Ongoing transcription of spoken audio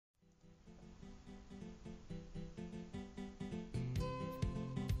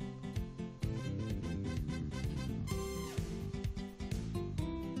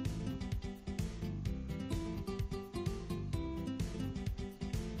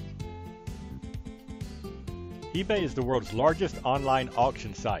eBay is the world's largest online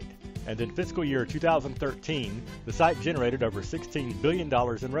auction site, and in fiscal year 2013, the site generated over $16 billion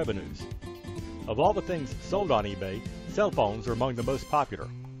in revenues. Of all the things sold on eBay, cell phones are among the most popular.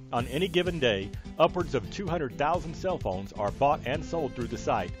 On any given day, upwards of 200,000 cell phones are bought and sold through the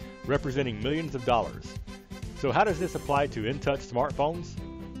site, representing millions of dollars. So how does this apply to InTouch smartphones?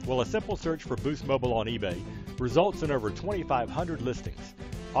 Well, a simple search for Boost Mobile on eBay results in over 2,500 listings.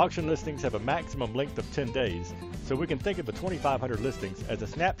 Auction listings have a maximum length of 10 days, so we can think of the 2,500 listings as a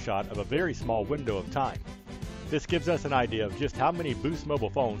snapshot of a very small window of time. This gives us an idea of just how many Boost Mobile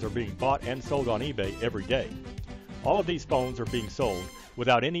phones are being bought and sold on eBay every day. All of these phones are being sold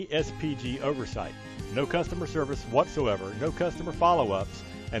without any SPG oversight, no customer service whatsoever, no customer follow-ups,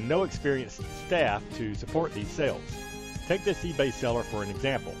 and no experienced staff to support these sales. Take this eBay seller for an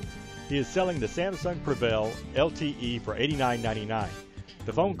example. He is selling the Samsung Prevail LTE for $89.99.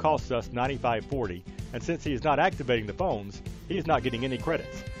 The phone costs us $95.40, and since he is not activating the phones, he is not getting any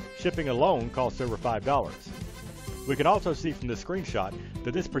credits. Shipping alone costs over $5. We can also see from this screenshot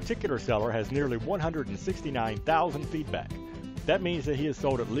that this particular seller has nearly 169,000 feedback. That means that he has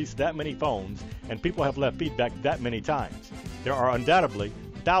sold at least that many phones, and people have left feedback that many times. There are undoubtedly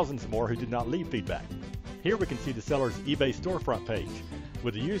thousands more who did not leave feedback. Here we can see the seller's eBay storefront page.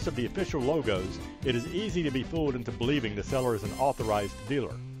 With the use of the official logos, it is easy to be fooled into believing the seller is an authorized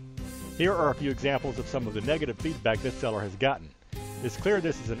dealer. Here are a few examples of some of the negative feedback this seller has gotten. It's clear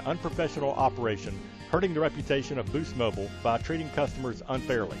this is an unprofessional operation, hurting the reputation of Boost Mobile by treating customers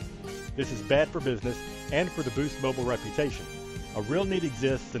unfairly. This is bad for business and for the Boost Mobile reputation. A real need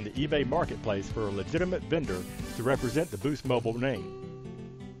exists in the eBay marketplace for a legitimate vendor to represent the Boost Mobile name.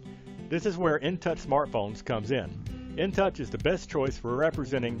 This is where InTouch smartphones comes in. InTouch is the best choice for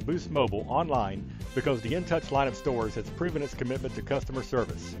representing Boost Mobile online because the InTouch line of stores has proven its commitment to customer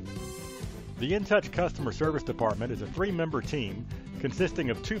service. The InTouch customer service department is a 3-member team consisting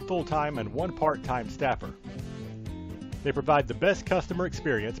of 2 full-time and 1 part-time staffer. They provide the best customer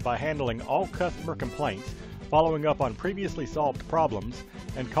experience by handling all customer complaints, following up on previously solved problems,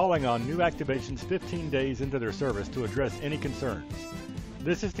 and calling on new activations 15 days into their service to address any concerns.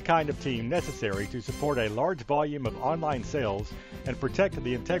 This is the kind of team necessary to support a large volume of online sales and protect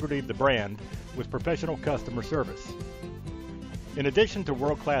the integrity of the brand with professional customer service. In addition to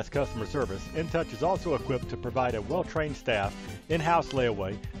world-class customer service, InTouch is also equipped to provide a well-trained staff, in-house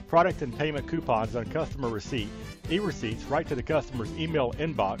layaway, product and payment coupons on customer receipt, e-receipts right to the customer's email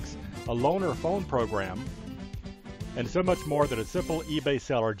inbox, a loaner phone program, and so much more that a simple eBay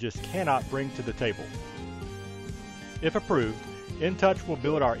seller just cannot bring to the table. If approved, InTouch will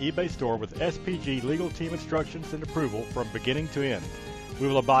build our eBay store with SPG legal team instructions and approval from beginning to end. We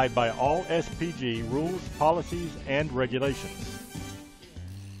will abide by all SPG rules, policies, and regulations.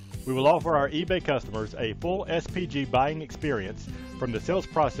 We will offer our eBay customers a full SPG buying experience from the sales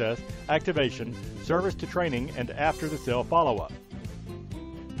process, activation, service to training, and after the sale follow-up.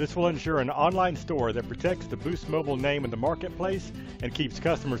 This will ensure an online store that protects the Boost Mobile name in the marketplace and keeps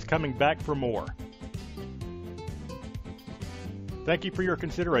customers coming back for more. Thank you for your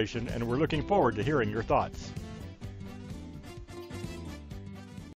consideration, and we're looking forward to hearing your thoughts.